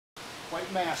quite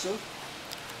massive.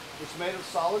 It's made of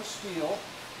solid steel.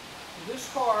 This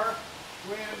car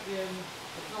ran in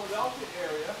the Philadelphia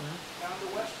area down to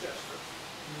Westchester.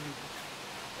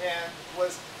 And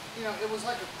was, you know, it was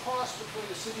like a cross between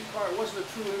a city car. It wasn't a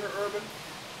true interurban,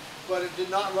 but it did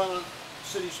not run on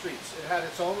city streets. It had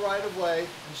its own right-of-way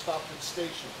and stopped at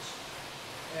stations.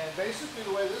 And basically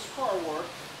the way this car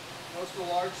worked, notice the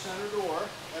large center door.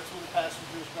 That's where the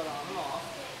passengers got on and off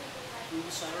through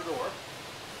the center door.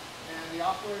 And the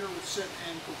operator would sit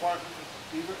in compartment at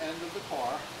either end of the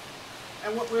car.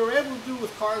 And what we were able to do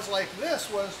with cars like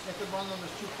this was they could run them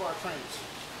as two-car trains.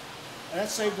 And that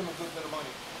saved them a good bit of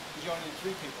money, because you only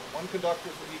need 3 people, 1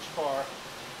 conductor for each car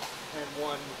and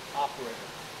 1 operator.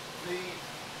 The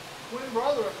twin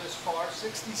brother of this car,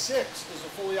 66, is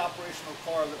a fully operational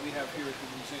car that we have here at the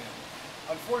museum.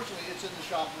 Unfortunately, it's in the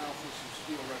shop now for some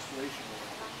steel restoration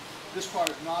work. This car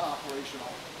is not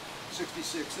operational.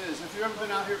 66 is. If you've ever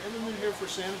been out here, ever been here for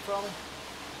Santa Trolley?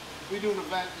 We do an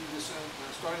event in December,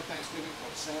 starting Thanksgiving,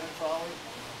 called Santa Trolley,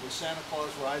 where Santa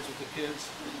Claus rides with the kids.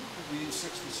 We use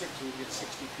 66, so we get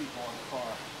 60 people on the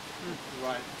car to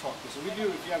ride and talk to us. So we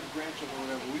do, if you have grandchildren or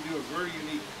whatever, we do a very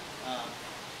unique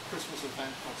Christmas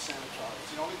event called Santa Trolley.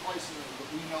 It's the only place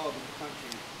that we know of in the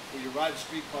country where you ride a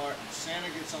streetcar and Santa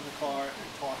gets on the car and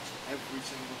talks to every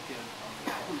single kid on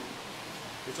the car.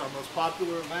 It's our most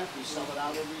popular event. We sell it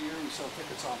out every year. We sell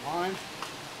tickets online.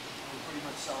 We pretty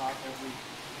much sell out every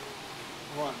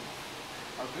run.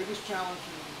 Our biggest challenge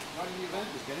in running the event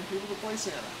is getting people to play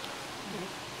Santa.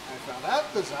 I found out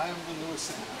because I am the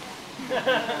newest Santa. For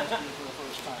the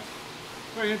first time.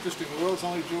 Very interesting. The world's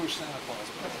only Jewish Santa Claus.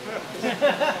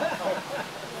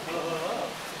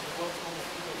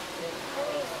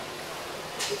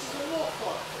 This is a wolf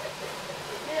park.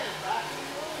 Again, back in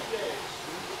the early days,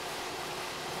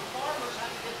 when farmers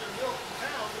had to get their milk